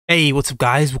Hey, what's up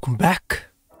guys, welcome back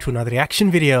to another reaction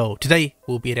video. Today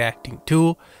we'll be reacting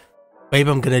to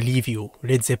Baby I'm Gonna Leave You,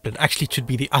 Led Zeppelin. Actually it should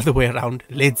be the other way around,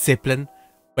 Led Zeppelin,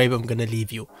 Baby I'm Gonna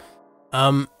Leave You.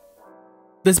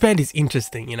 This band is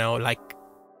interesting, you know, like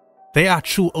they are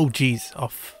true OGs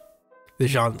of the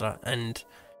genre and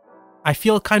I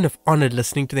feel kind of honored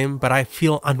listening to them, but I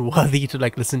feel unworthy to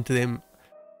like listen to them.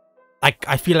 Like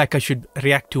I feel like I should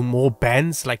react to more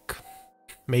bands, like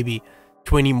maybe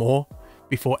 20 more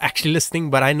before actually listening,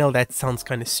 but I know that sounds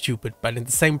kind of stupid, but at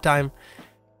the same time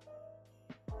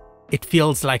it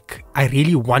feels like I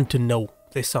really want to know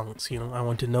their songs, you know, I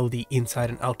want to know the inside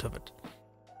and out of it.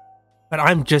 But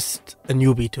I'm just a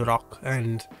newbie to rock,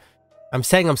 and I'm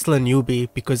saying I'm still a newbie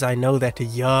because I know that a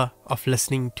year of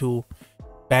listening to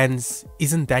bands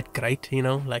isn't that great, you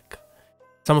know, like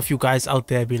some of you guys out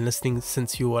there have been listening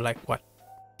since you were like what,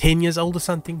 10 years old or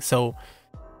something. So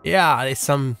yeah, there's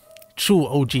some true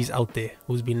OGs out there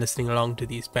who's been listening along to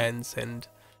these bands and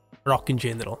rock in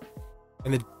general,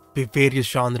 and the various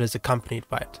genres accompanied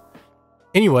by it.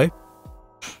 Anyway,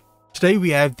 today we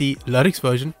have the lyrics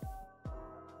version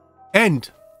and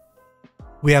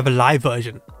we have a live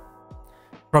version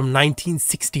from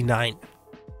 1969.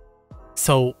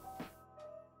 So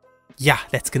yeah,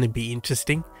 that's gonna be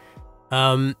interesting.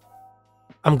 I'm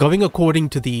going according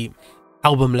to the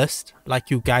album list like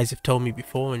you guys have told me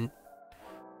before, and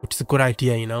which is a good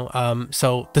idea, you know.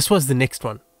 So this was the next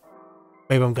one,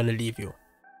 Baby I'm Gonna Leave You.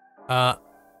 I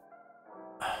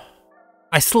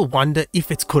still wonder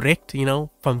if it's correct, you know,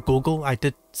 from Google. I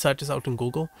did search this out on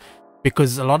Google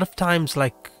because a lot of times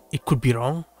like it could be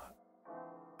wrong.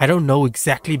 I don't know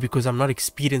exactly because I'm not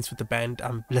experienced with the band.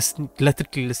 I'm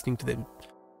literally listening to them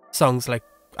songs, like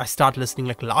I started listening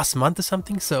like last month or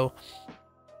something. So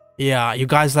yeah, you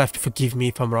guys have to forgive me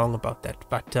if I'm wrong about that,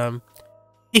 but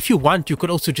if you want, you could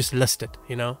also just list it,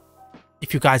 you know.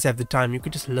 If you guys have the time, you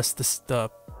could just list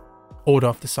the order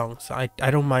of the songs. I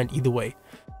don't mind either way.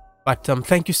 But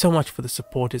thank you so much for the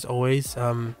support as always.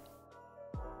 I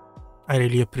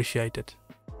really appreciate it.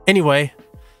 Anyway,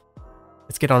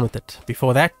 let's get on with it.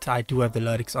 Before that, I do have the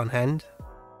lyrics on hand.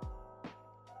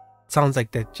 It sounds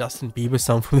like that Justin Bieber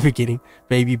song from the beginning,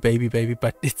 baby, baby, baby,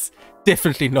 but it's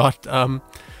definitely not.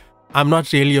 I'm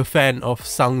not really a fan of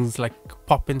songs like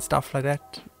pop and stuff like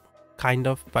that, kind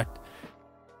of, but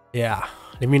yeah,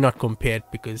 let me not compare it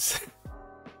because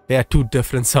they are two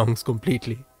different songs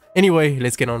completely. Anyway,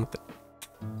 let's get on with it.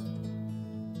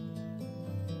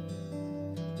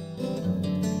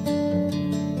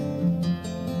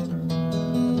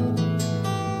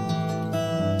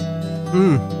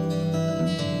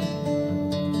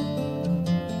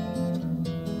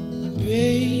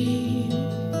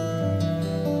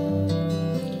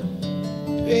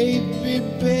 Baby,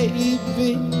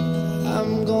 baby,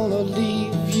 I'm gonna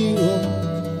leave you.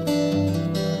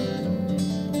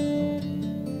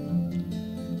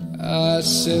 I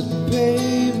said,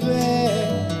 baby,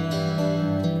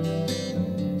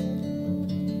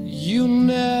 you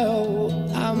know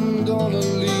I'm gonna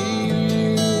leave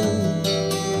you.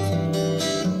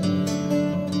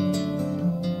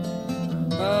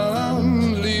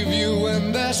 Leave you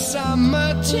in the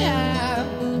summertime.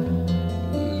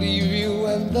 Leave you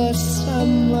when the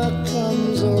summer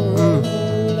comes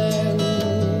rolling.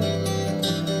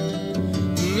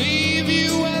 Leave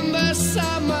you when the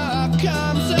summer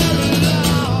comes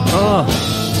along.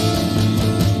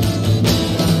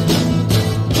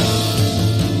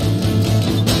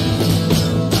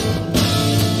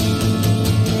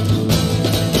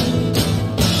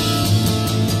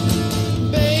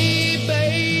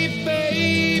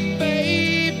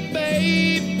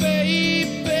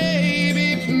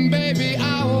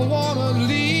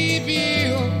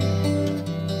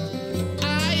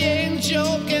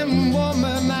 Joking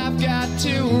woman, I've got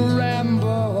to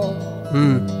ramble.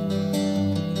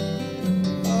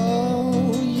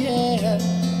 Oh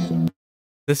yeah.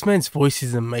 This man's voice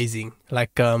is amazing.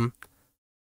 Like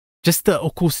just the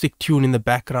acoustic tune in the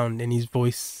background and his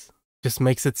voice just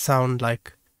makes it sound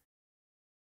like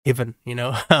heaven, you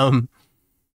know.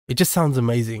 It just sounds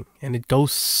amazing and it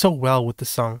goes so well with the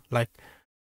song. Like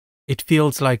it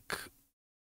feels like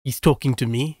he's talking to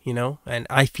me, you know, and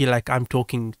I feel like I'm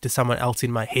talking to someone else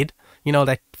in my head. You know,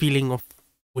 that feeling of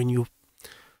when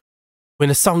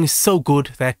a song is so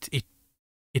good that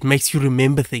it makes you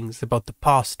remember things about the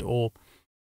past or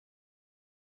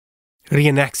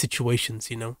reenact situations,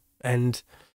 you know, and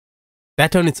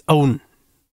that on its own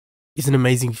is an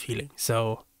amazing feeling.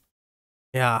 So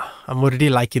yeah, I'm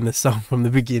already liking the song from the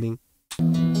beginning.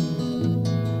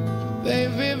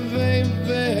 Baby,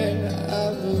 baby,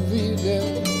 I will be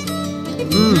there.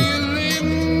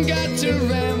 Really got to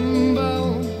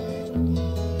ramble.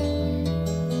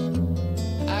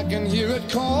 can hear it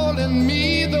calling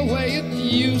me the way it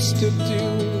used to do.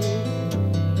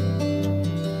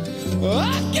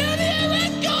 I can hear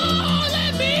it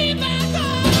calling me back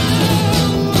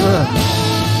home.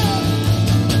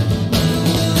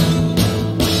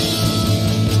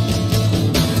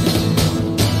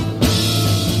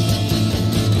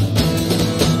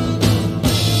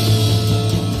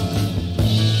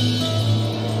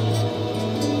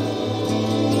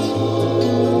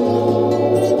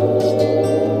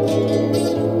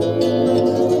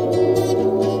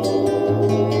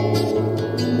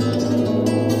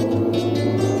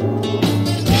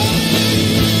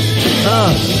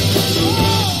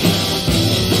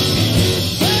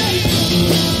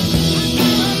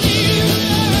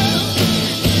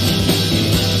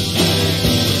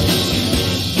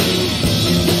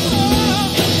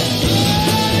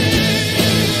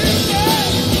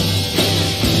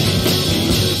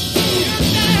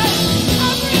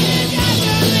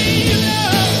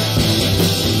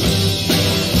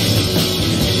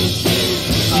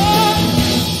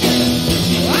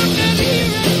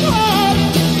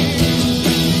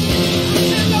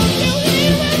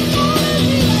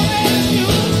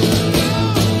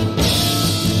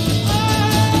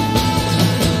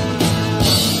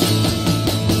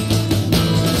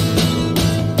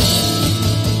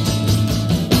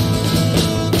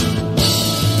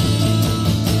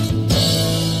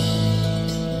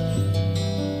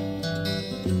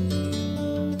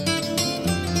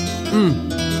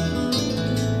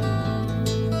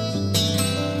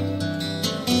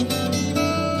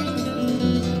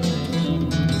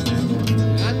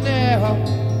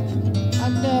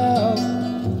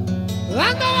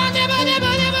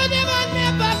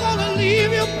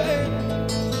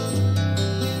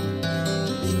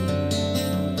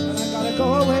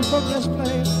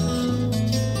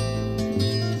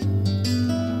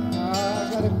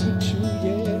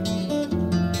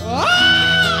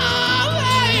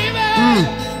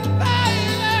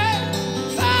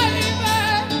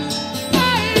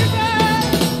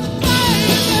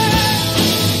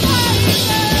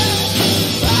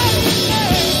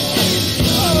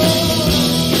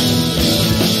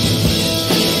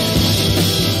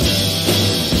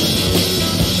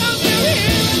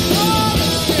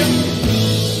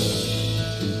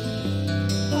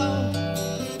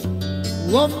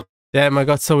 Damn, I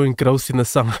got so engrossed in the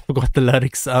song, I forgot the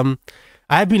lyrics.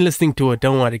 I've been listening to it,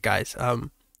 don't worry guys.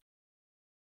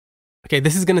 Okay,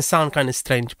 this is gonna sound kind of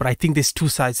strange, but I think there's two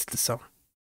sides to the song.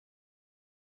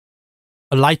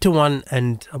 A lighter one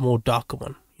and a more darker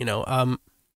one, you know.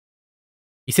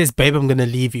 He says, babe, I'm gonna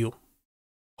leave you.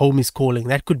 Home is calling.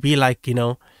 That could be like, you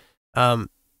know,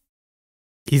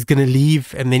 he's gonna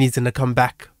leave and then he's gonna come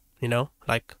back, you know,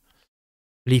 like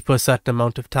leave for a certain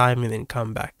amount of time and then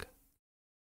come back.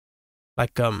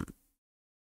 Like,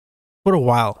 for a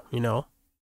while, you know,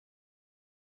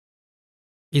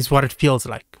 is what it feels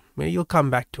like. Maybe you'll come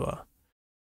back to a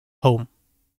home.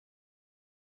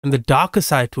 And the darker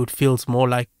side to it feels more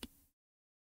like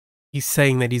he's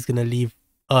saying that he's going to leave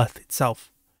Earth itself.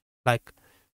 Like,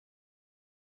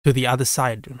 to the other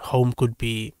side. Home could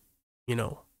be, you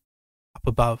know, up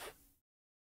above.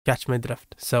 Catch my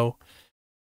drift. So,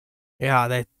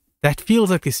 yeah, that feels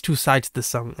like there's two sides to the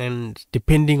song, and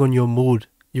depending on your mood,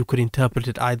 you could interpret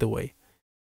it either way.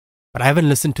 But I haven't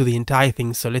listened to the entire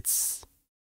thing, so let's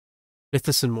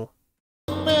listen more.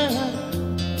 Woman,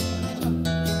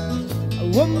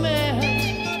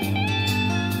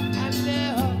 I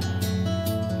know,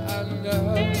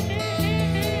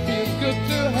 feels good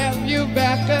to have you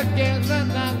back again,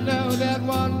 and I know that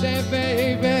one day,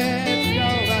 baby, it's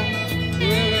gonna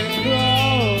really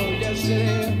grow. Yes, it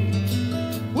is.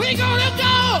 We're gonna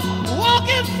go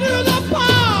walking through the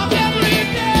park every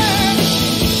day.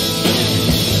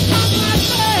 On my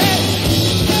bed,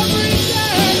 every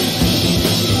day.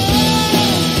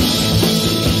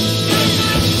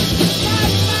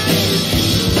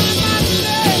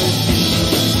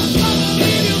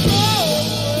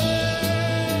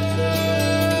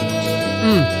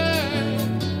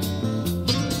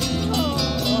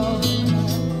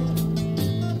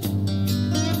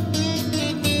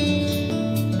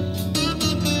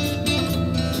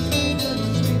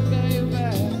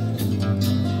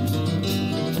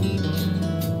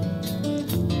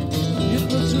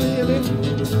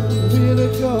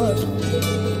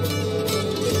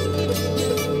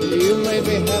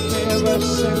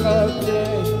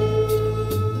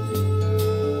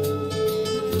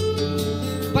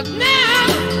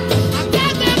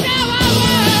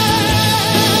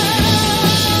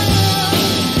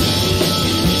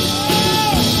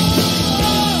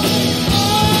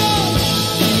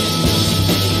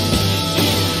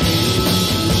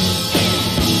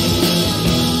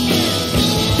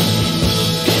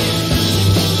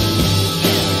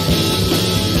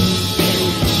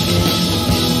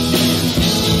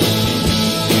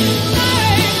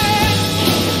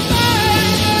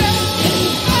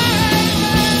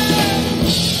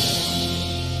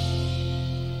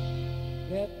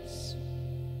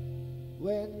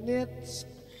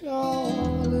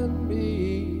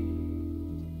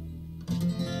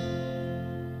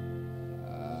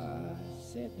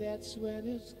 that's when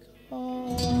it's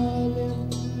calling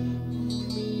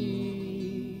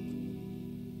me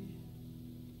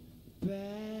back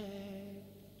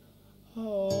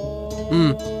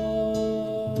home.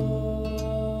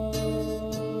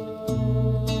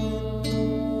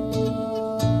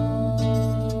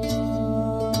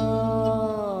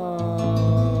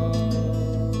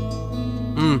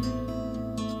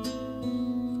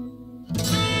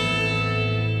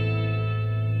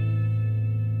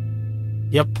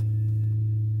 Yep,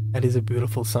 that is a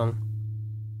beautiful song.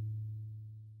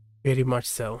 Very much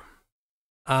so.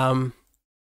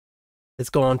 Let's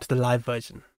go on to the live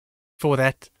version. For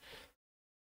that,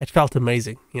 it felt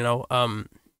amazing, you know.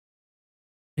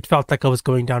 It felt like I was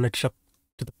going down a trip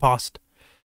to the past,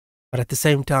 but at the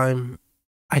same time,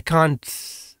 I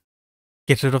can't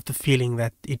get rid of the feeling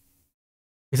that it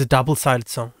is a double-sided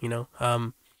song, you know.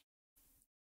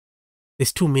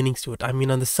 There's two meanings to it. I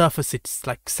mean, on the surface, it's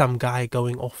like some guy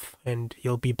going off and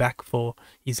he'll be back for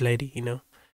his lady, you know.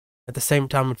 At the same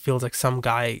time, it feels like some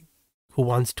guy who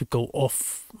wants to go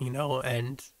off, you know,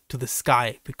 and to the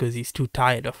sky because he's too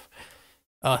tired of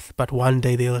Earth. But one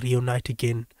day they'll reunite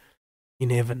again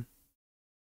in heaven.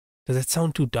 Does it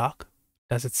sound too dark?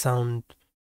 Does it sound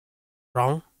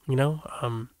wrong? You know,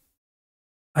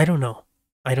 I don't know.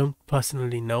 I don't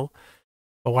personally know.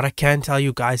 But what I can tell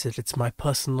you guys is it's my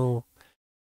personal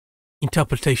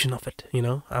interpretation of it, you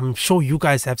know. I'm sure you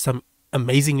guys have some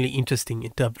amazingly interesting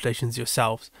interpretations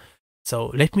yourselves.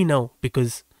 So let me know,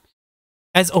 because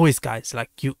as always, guys, like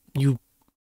you're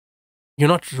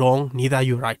not wrong, neither are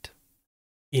you right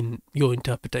in your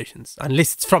interpretations,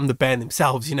 unless it's from the band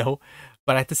themselves, you know.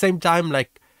 But at the same time,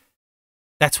 like,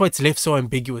 that's why it's left so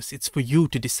ambiguous. It's for you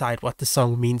to decide what the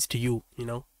song means to you, you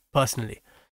know, personally.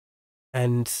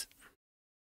 And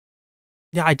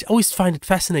yeah, I always find it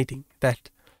fascinating that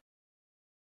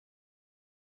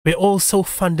we're all so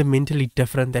fundamentally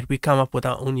different that we come up with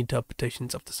our own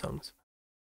interpretations of the songs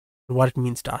and what it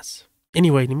means to us.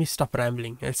 Anyway, let me stop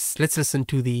rambling. Let's listen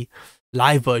to the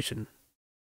live version,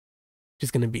 which is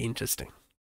going to be interesting.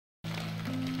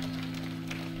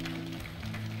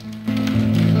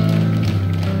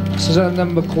 This is a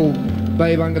number called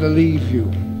Babe, I'm Gonna Leave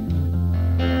You.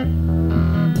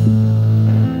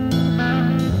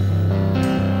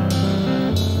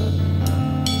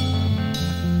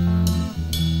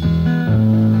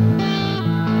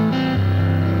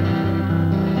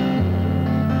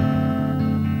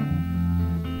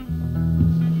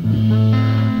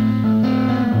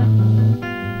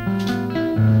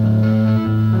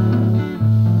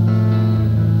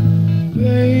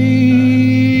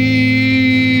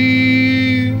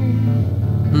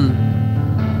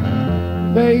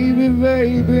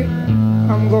 Baby,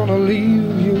 I'm gonna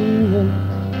leave you.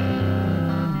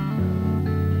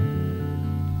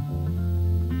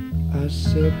 I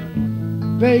said,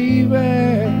 baby,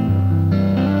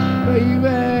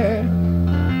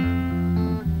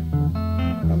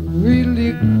 I'm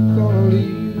really gonna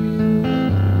leave you.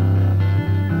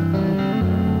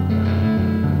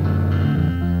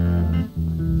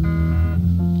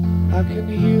 I can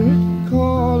hear it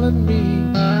calling me.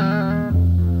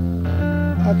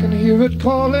 I can hear it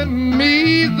calling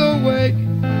me the way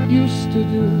it used to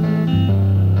do.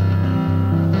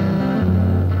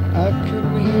 I can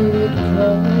hear it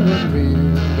calling me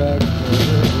back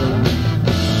home.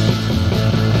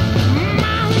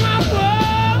 Mama,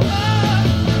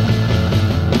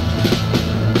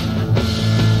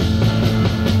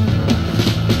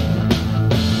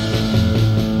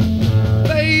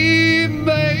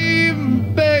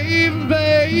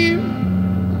 babe,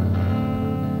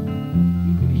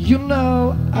 you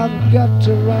know I've got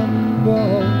to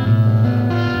rumble.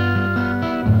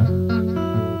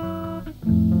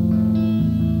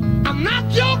 I'm not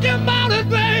joking about it,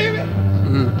 baby.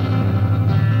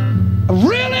 I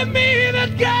really mean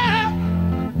it, girl.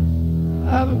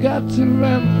 I've got to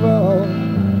rumble.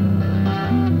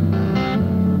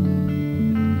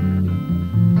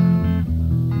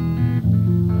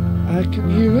 I can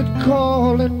hear it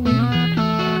calling me.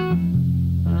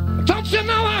 Don't you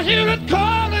know I hear it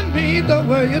calling me the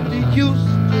way it used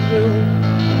to do?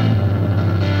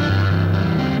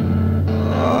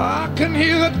 Oh, I can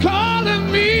hear it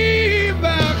calling me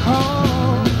back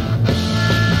home.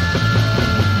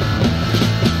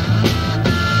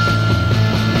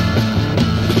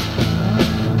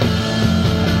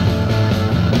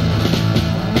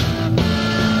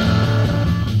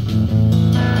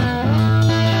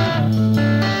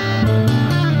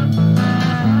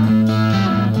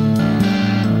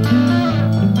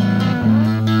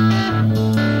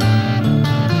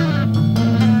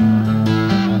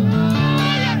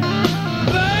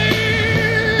 Baby,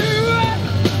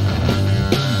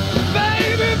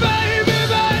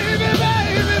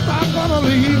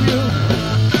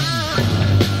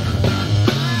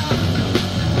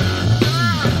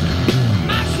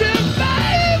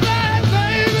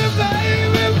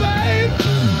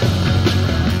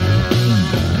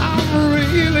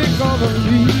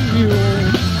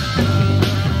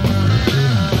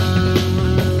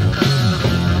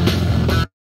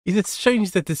 it's strange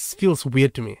that this feels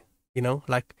weird to me, you know,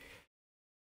 like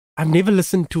I've never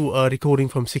listened to a recording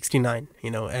from 69, you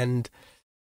know, and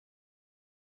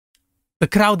the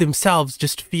crowd themselves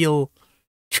just feel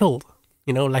chilled,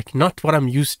 you know, like not what I'm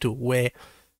used to, where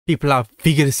people are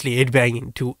vigorously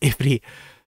headbanging to every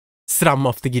strum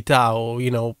of the guitar or,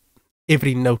 you know,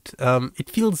 every note. It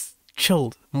feels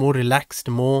chilled, more relaxed,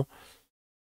 more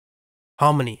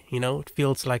harmony, you know. It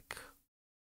feels like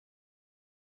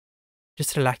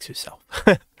just relax yourself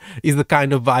is the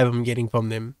kind of vibe I'm getting from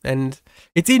them. And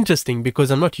it's interesting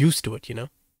because I'm not used to it, you know.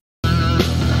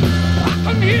 I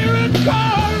can hear it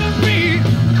calling me.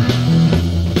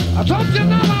 I told you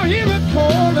now I hear it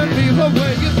calling me the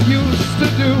way it used to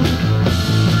do.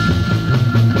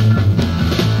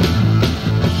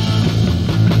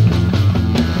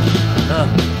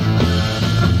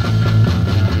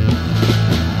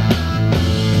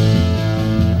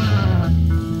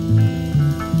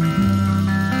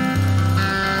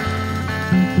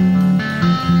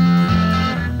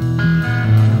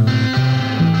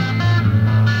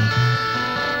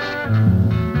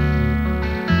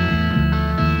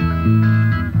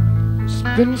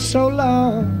 Been so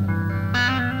long,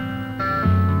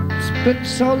 it's been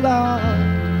so long,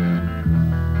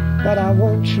 but I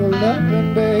want your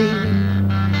loving, babe.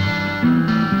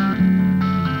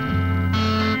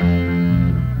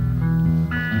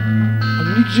 I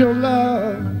need your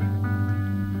love,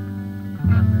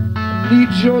 I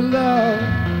need your love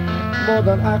more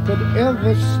than I could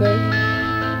ever say.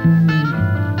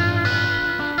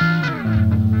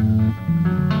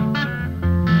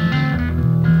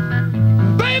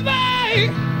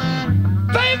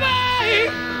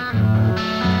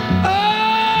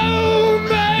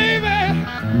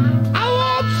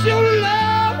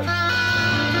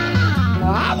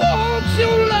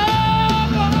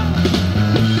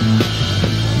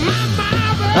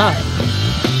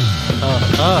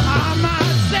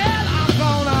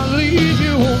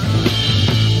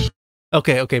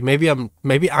 Okay, maybe I'm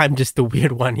just the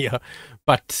weird one here,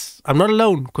 but I'm not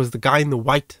alone because the guy in the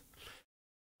white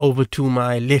over to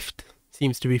my left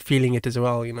seems to be feeling it as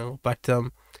well, you know. But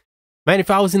man,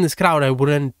 if I was in this crowd,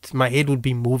 my head would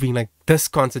be moving like this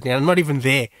constantly. I'm not even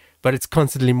there, but it's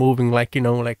constantly moving, like, you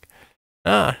know, like,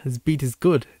 this beat is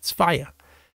good, it's fire.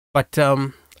 But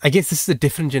I guess this is a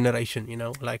different generation, you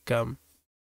know, like I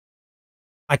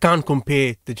can't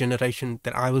compare the generation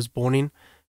that I was born in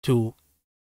to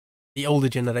the older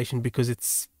generation because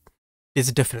there's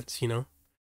a difference, you know.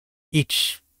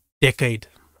 Each decade,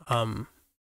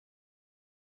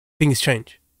 things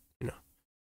change, you know,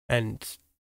 and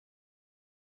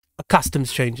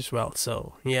customs change as well.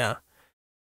 So yeah,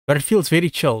 but it feels very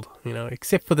chilled, you know,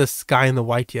 except for this guy in the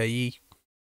white here. He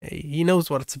knows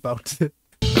what it's about.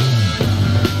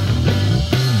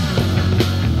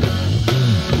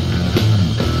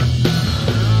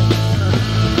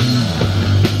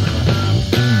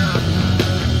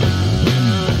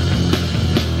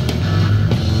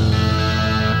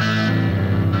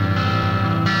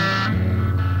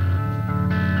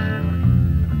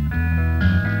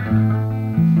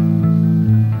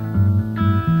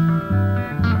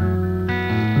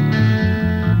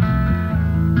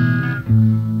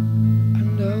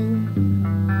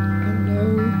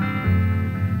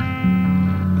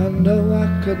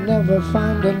 Could never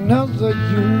find another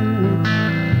you.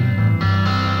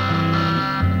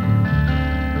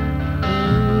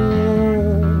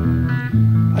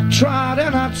 I tried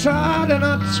and I tried and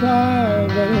I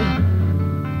tried,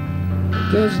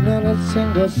 but there's not a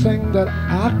single thing that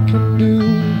I can do.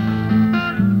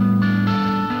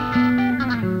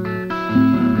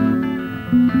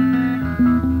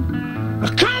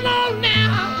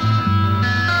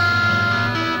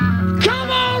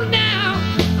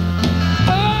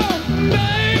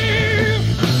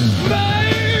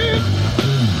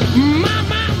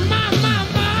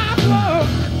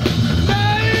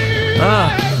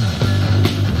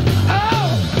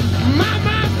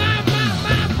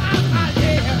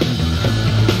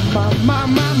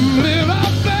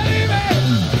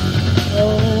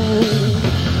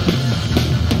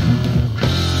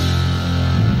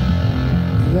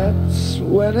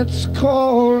 When it's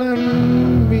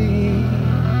calling me,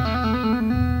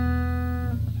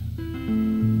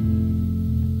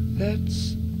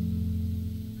 that's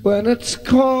when it's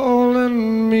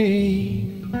calling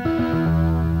me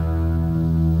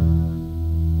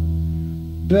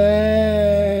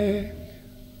back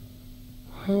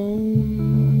home.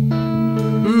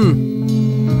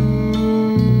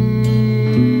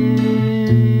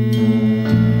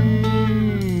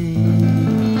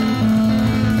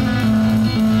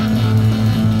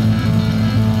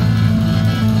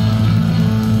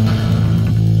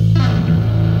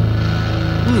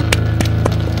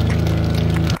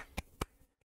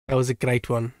 was a great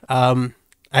one. I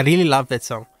really love that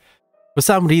song. For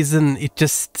some reason, it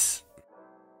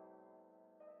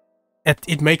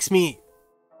makes me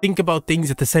think about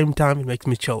things at the same time. It makes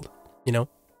me chilled, you know.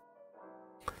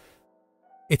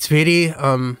 It's very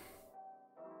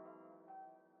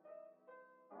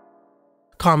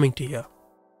calming to hear,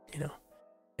 you know.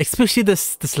 Especially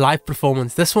this live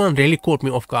performance. This one really caught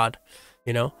me off guard,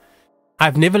 you know.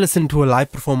 I've never listened to a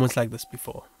live performance like this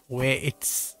before, where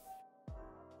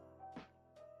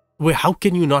how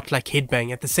can you not like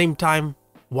headbang at the same time?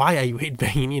 Why are you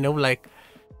headbanging? You know, like,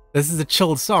 this is a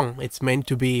chill song. It's meant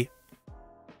to be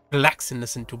relaxed and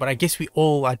listen to, but I guess we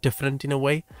all are different in a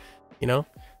way, you know.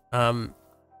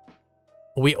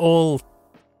 We all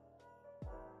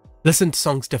listen to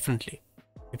songs differently,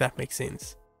 if that makes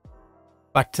sense.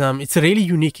 But it's a really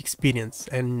unique experience,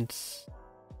 and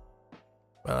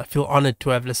well, I feel honored to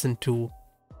have listened to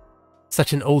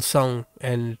such an old song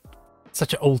and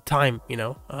such an old time, you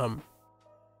know.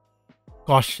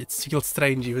 Gosh, it feels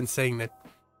strange even saying that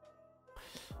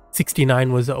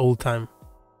 69 was an old time.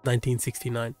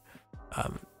 1969.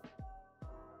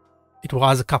 It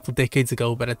was a couple decades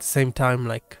ago, but at the same time,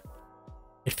 like,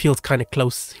 it feels kind of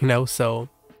close, you know. So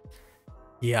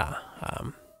yeah,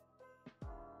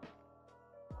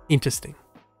 interesting.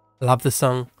 I love the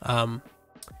song.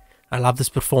 I love this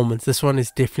performance. This one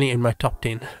is definitely in my top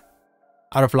 10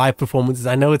 out of live performances.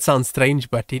 I know it sounds strange,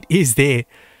 but it is there.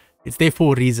 It's there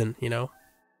for a reason, you know.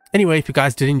 Anyway, if you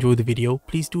guys did enjoy the video,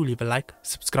 please do leave a like,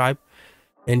 subscribe,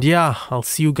 and yeah, I'll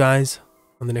see you guys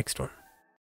on the next one.